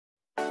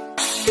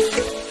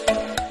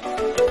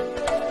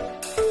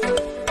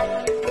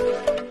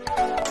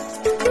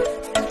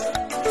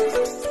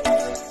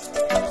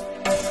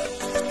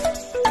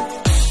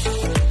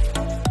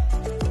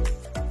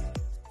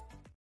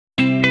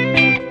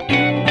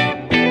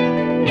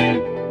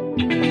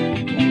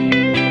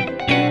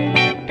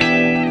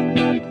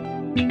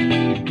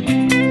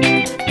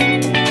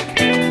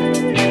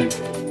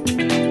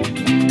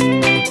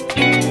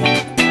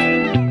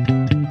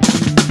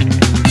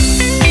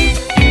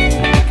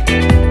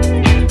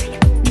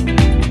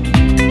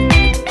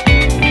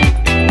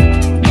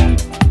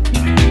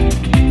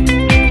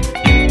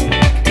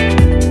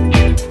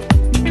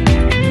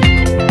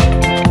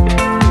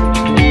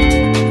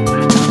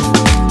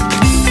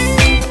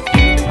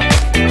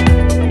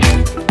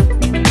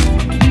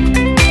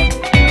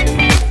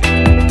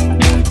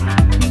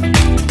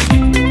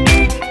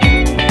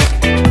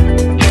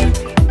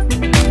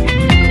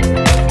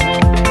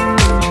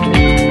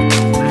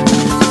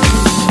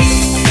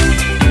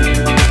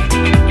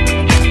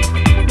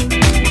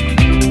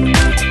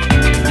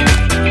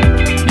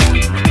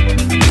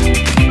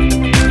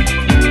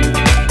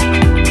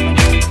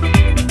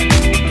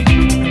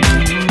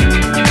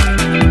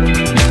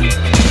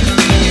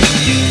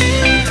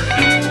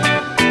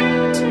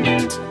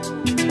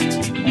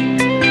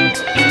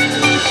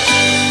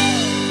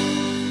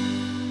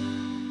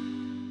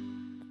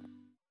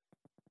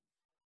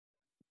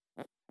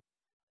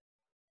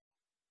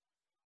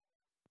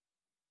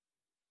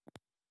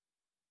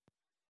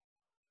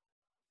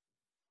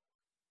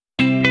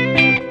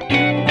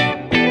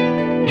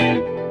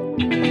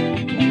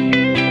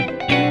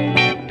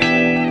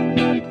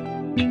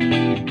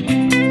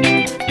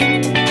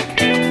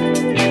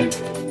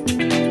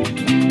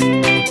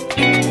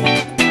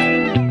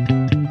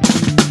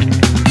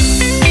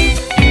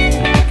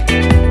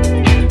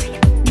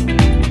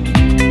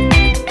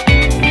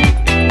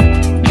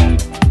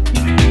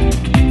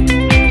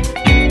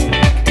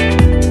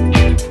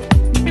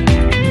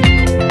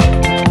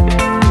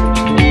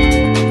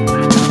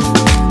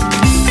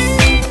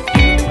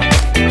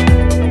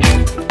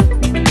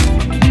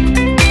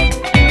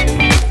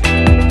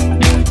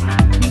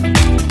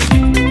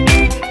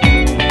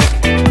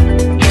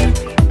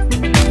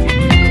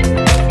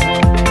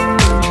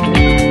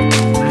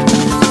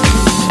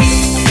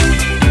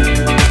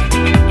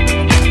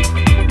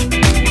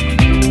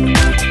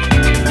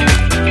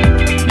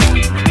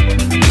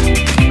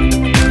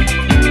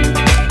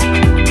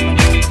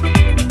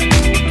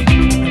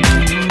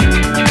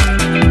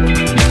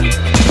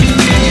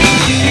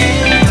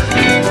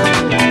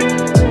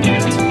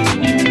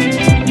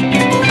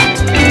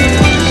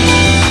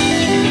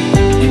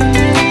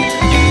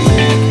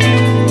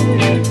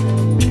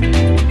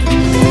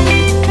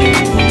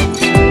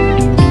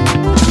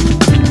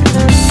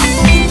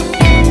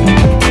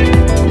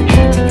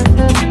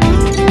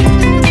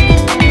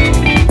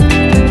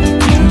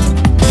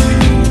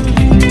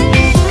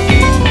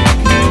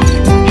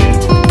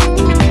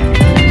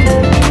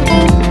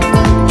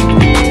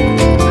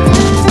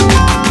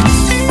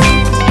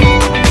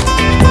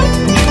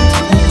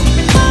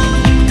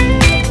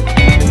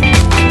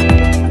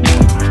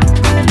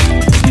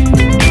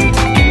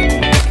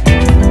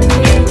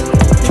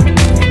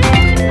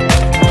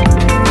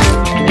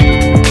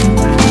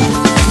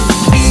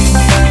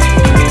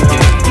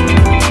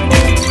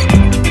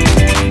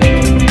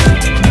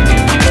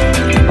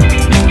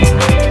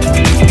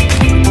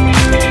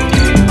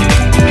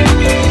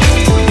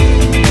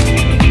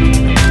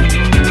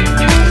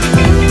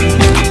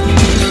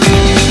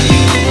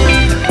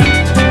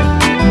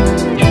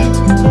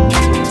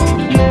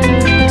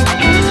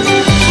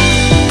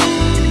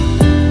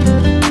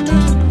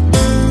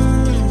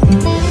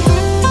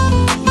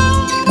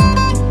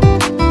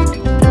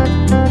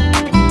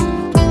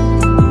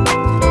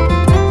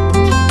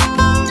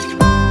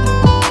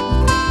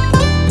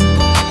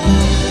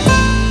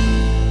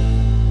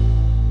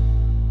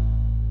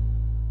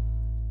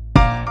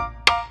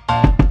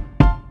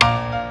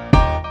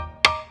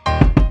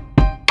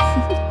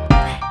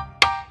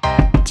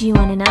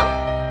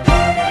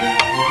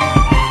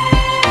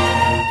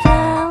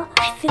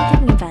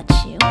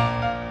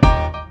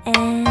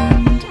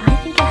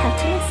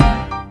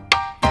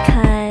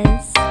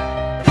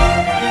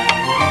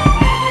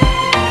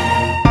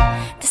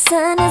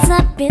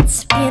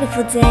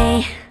beautiful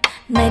day.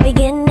 My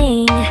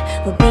beginning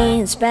will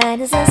be as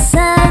bright as the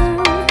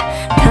sun.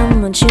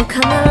 Come, won't you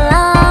come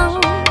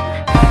along?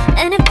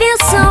 And it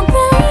feels so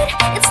bright,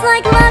 it's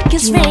like luck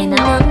is raining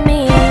on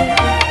me.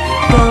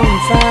 Go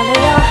and follow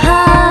your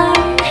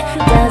heart,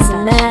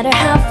 doesn't matter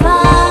how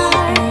far.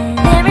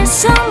 There is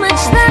so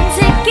much love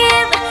to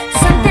give,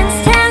 something's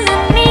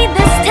telling me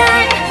this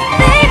time.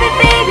 Baby,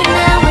 baby,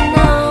 now I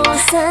know the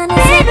sun is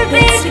baby,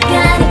 baby,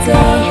 gotta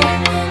go.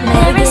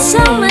 There is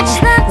so much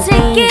love to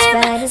give,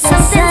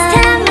 something's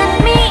telling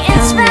me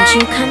it's right.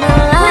 You come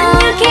along.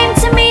 When you came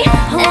to me,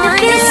 and it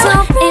feels so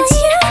bright, it's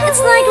you, it's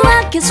like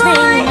luck is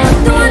raining on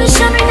me. The one to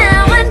show me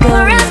now and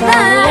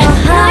forever.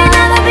 No, you'll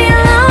never be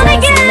alone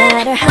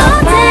again.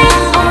 All day,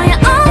 oh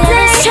yeah, all day.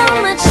 There's so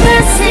much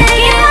love to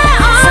give,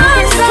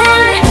 something's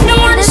telling me the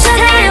one to show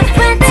me if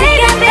we're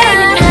together.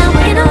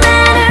 It don't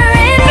matter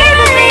if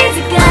it's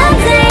all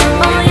day,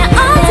 oh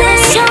yeah, all day.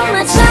 There's so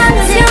much love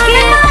to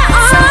give,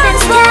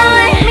 something's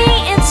telling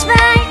me it's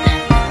right.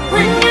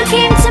 When you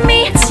came to me,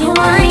 who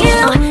are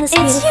you?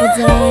 It's you,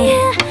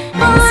 yeah,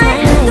 boy,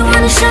 the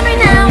one to show me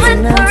now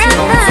and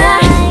forever.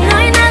 No,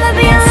 you'll never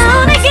be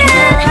alone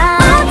again.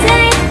 All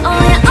day,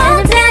 oh yeah,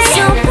 all day.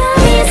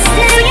 Please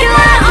stay in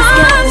my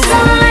arms,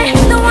 boy,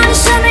 the one to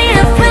show me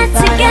if we're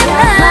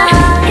together.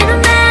 It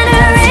don't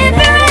matter if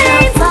it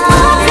rains.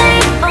 All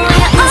day, oh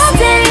yeah, all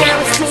day.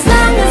 As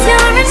long as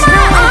you're in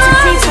my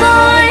arms,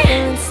 boy.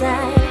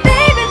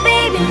 Baby,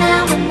 baby,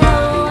 now I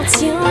know it's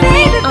you.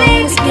 Baby,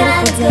 baby,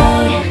 gotta go.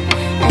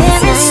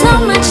 There is so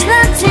much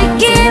love to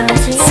give,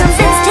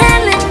 something's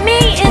telling me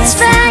it's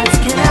right.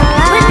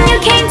 When you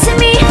came to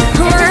me,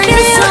 who are you?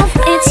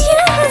 It's you,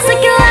 it's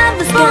like a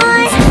lover's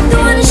boy, the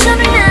one to show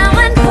me now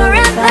and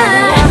forever.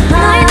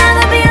 No, you'll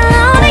never be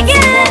alone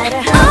again.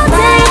 All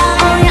day,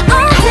 oh yeah,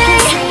 all day.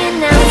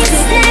 Please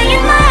stay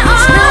in my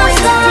arms,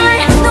 boy,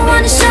 the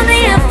one to show me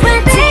if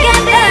we're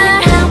together.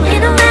 It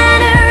don't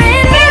matter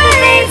if it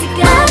rains.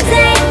 All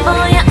day,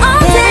 oh yeah, all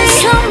day.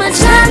 So much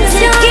love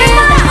to give,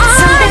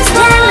 something's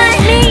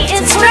telling me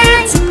it's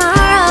right.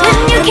 Tomorrow, when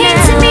you came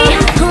to me,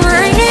 who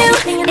I knew,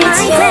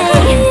 it's you,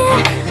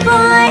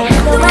 boy,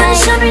 the one to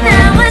show me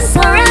now and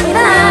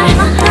forever.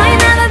 No, you'll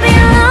never be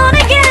alone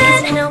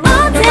again.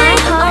 All day,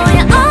 oh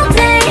yeah, all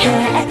day.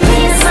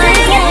 Please stay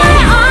in my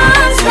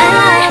arms,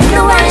 boy,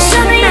 the one to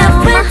show me if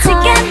we're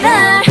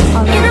together.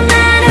 It don't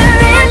matter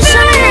if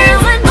show me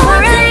now and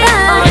forever.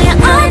 Oh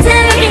yeah, all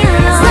day.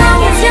 As long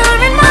as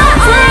you're in my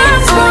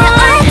arms, boy,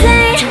 all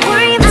day. Don't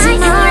worry about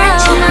tomorrow,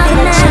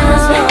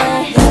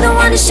 the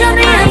one to show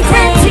me if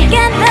we're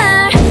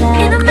together.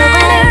 It don't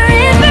matter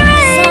if it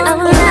rains. I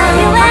will love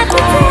you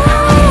every day.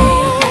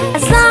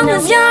 As long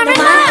as you're in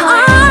my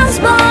arms,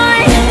 boy,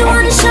 the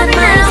one to show me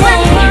now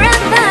and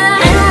forever.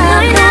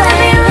 No, you'll never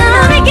be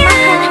alone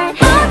again.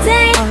 All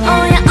day,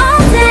 oh yeah, all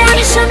day. The one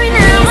to show me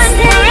now and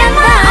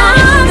forever.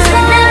 I'll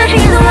never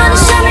be the one to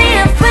show me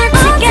if we're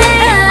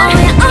together. Oh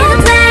yeah, all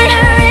day.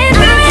 It don't matter if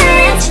it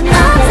rains.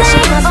 All day,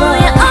 oh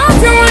yeah, all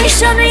day. The one to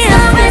show me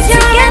if we're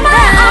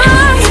together.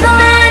 It don't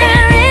matter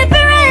if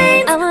it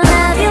rains. I will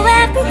love you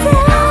every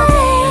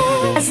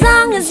day. As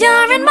long as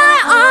you're in my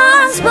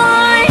arms,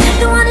 boy,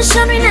 the one to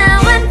show me now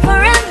and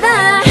forever.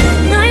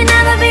 No, you'll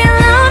never be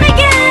alone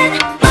again.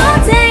 All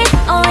day,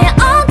 oh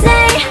yeah, all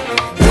day.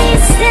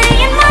 Please stay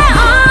in my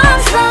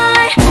arms,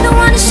 boy, the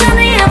one to show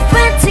me if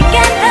we're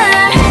together.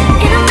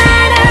 It don't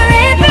matter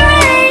if it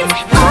rains.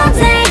 All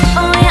day,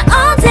 oh yeah,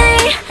 all day.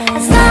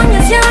 As long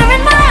as you're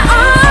in my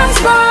arms,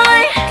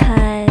 boy.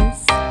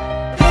 'Cause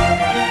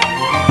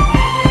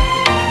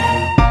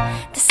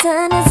the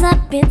sun is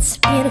up, it's a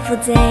beautiful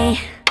day.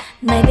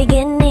 My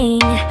beginning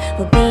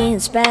will be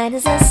as bright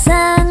as the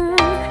sun.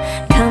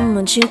 Come,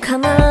 won't you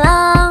come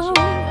along?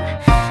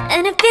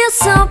 And it feels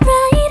so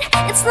bright,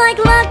 it's like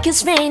luck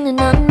is raining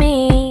on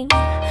me.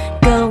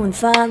 Go and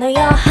follow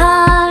your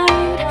heart,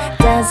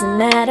 doesn't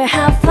matter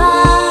how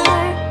far.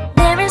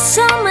 There is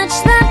so much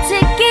love to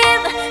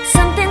give,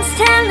 something's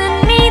telling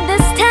me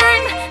this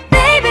time.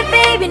 Baby,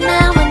 baby,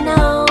 now I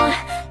know.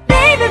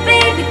 Baby,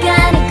 baby,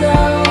 gotta go.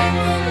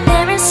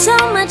 There is so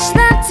much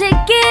love to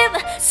give,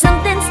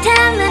 something's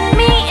telling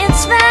me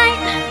it's right.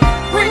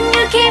 When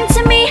you came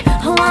to me,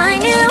 oh I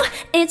knew,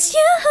 it's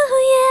you,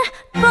 yeah,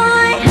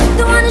 boy,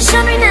 the one to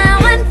show me now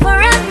and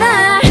forever.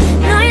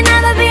 No, you'll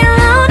never be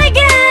alone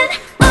again.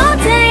 All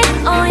day,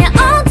 oh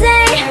yeah, all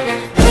day.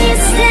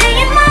 Please stay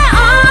in my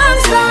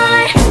arms,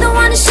 boy, the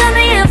one to show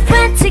me if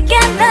we're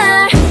together.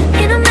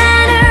 It don't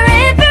matter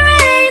if it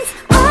rains.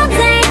 All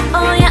day,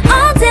 oh yeah,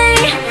 all day.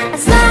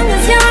 As long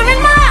as you're in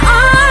my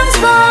arms,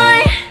 boy.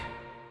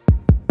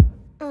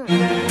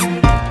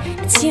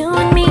 It's you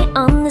and me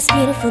on this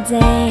beautiful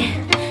day,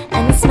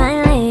 and I'm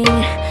smiling,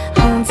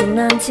 holding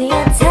on to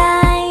you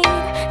tight.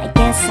 I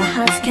guess our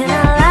hearts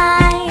cannot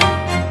lie,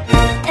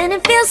 and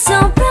it feels so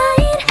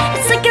bright,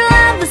 it's like a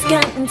love has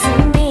gotten to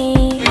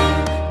me.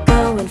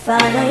 Go and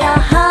follow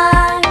your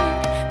heart,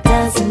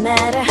 doesn't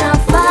matter how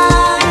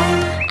far.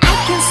 I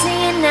can see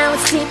it now,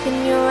 it's deep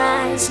in your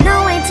eyes.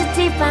 No way to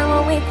define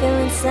what we feel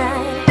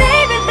inside.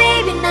 Baby,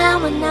 baby, now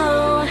I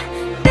know.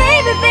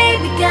 Baby,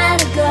 baby,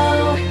 gotta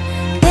go.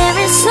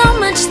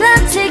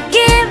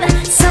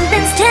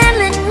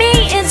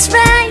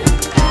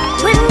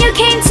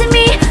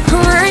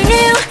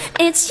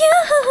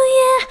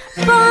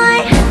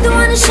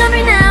 wanna show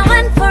me now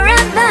and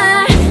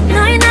forever.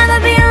 No, you'll never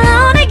be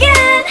alone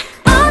again.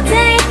 All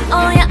day,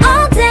 oh yeah,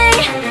 all day.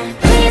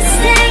 Please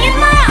stay in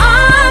my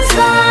arms,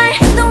 boy.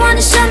 The one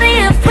to show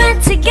me if we're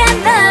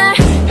together.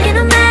 It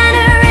don't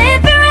matter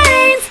if it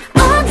rains.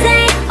 All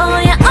day, oh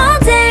yeah, all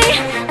day.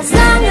 As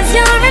long as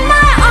you're in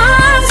my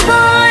arms,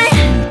 boy.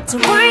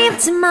 Don't worry of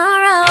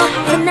tomorrow.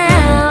 For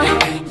now,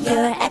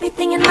 you're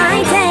everything in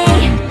my day.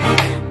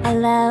 I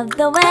love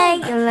the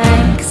way you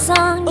like a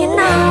song, you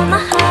know my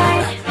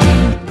heart.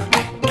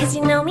 Cause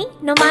you know me,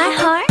 know my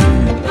heart.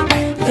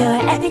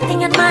 You're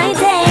everything in my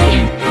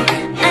day.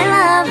 I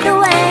love the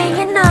way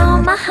you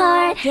know my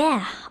heart.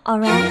 Yeah,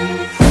 alright.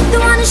 The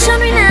one to show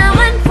me now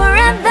and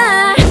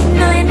forever.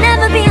 No, you'll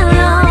never be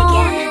alone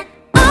again.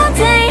 All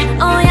day,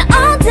 oh yeah,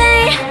 all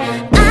day.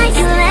 I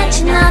can let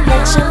you know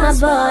that you're my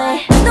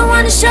boy. The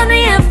one to show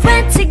me if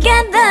we're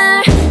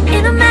together.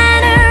 It don't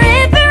matter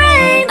if it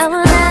rains. I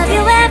will love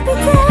you every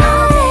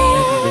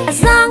day. As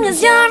long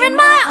as you're in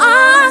my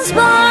arms,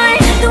 boy.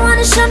 The one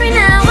to show me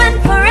now and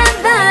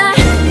forever.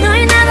 No,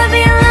 you'll never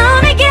be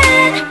alone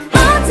again.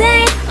 All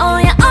day, oh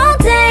yeah, all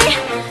day.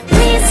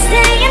 Please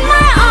stay in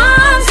my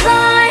arms,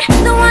 boy.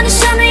 The one to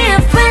show me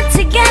if we're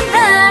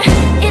together.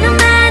 It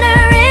don't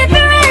matter if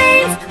it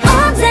rains.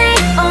 All day,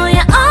 oh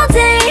yeah, all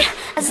day.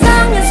 As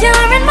long as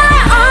you're in my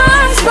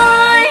arms,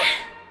 boy.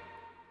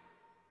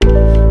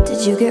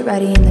 Did you get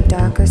ready in the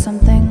dark or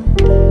something?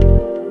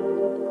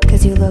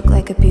 Cause you look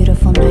like a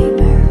beautiful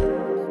nightmare.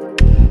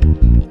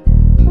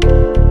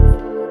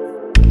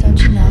 Don't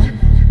you know?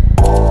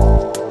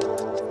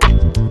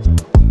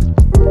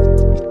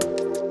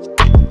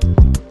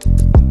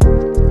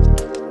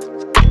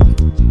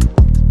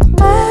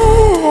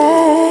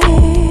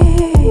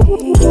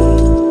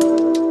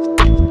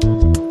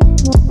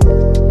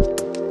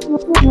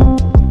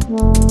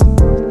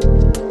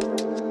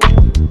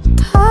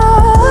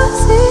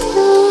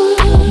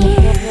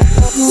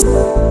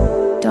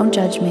 Don't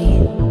judge me.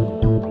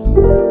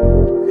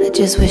 I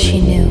just wish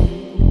you knew.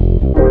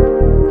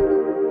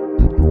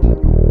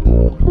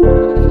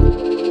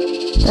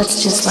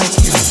 That's just like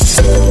you.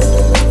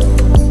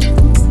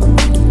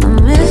 I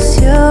miss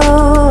you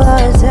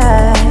as I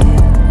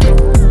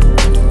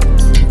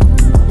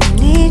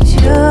need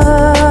you.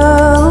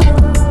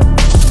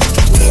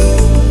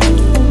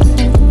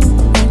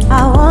 I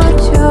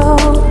want you.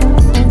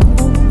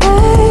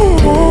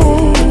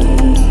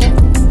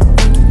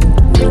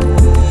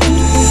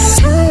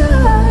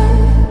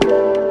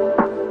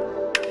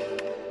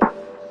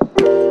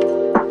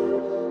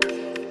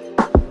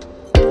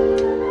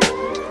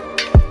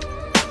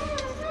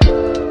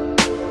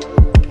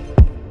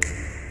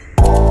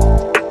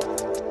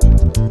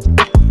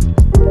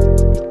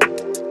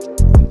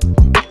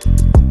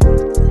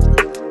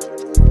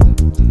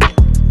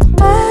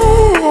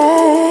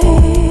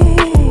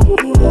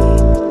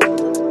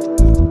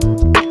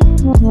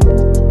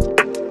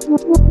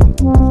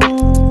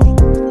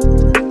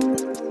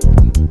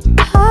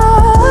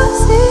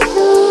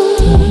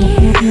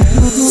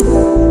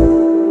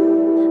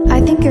 I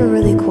think you're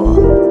really cool.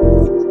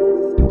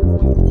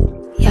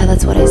 Yeah,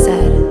 that's what I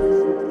said.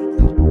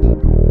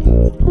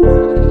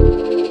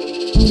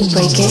 You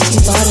break it,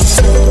 you bought it.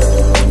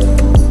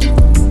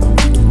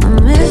 I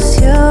miss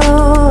you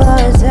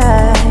as I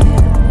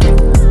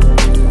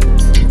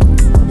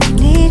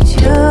need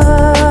you.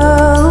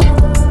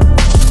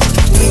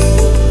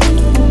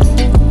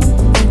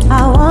 I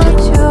want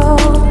you.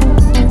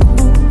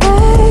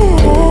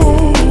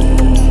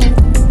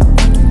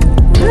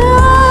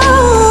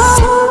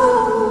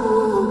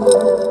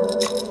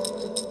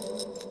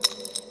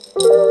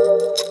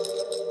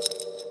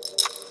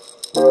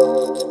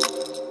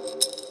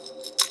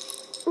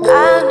 I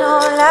know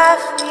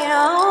life, you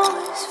know,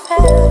 is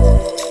fair.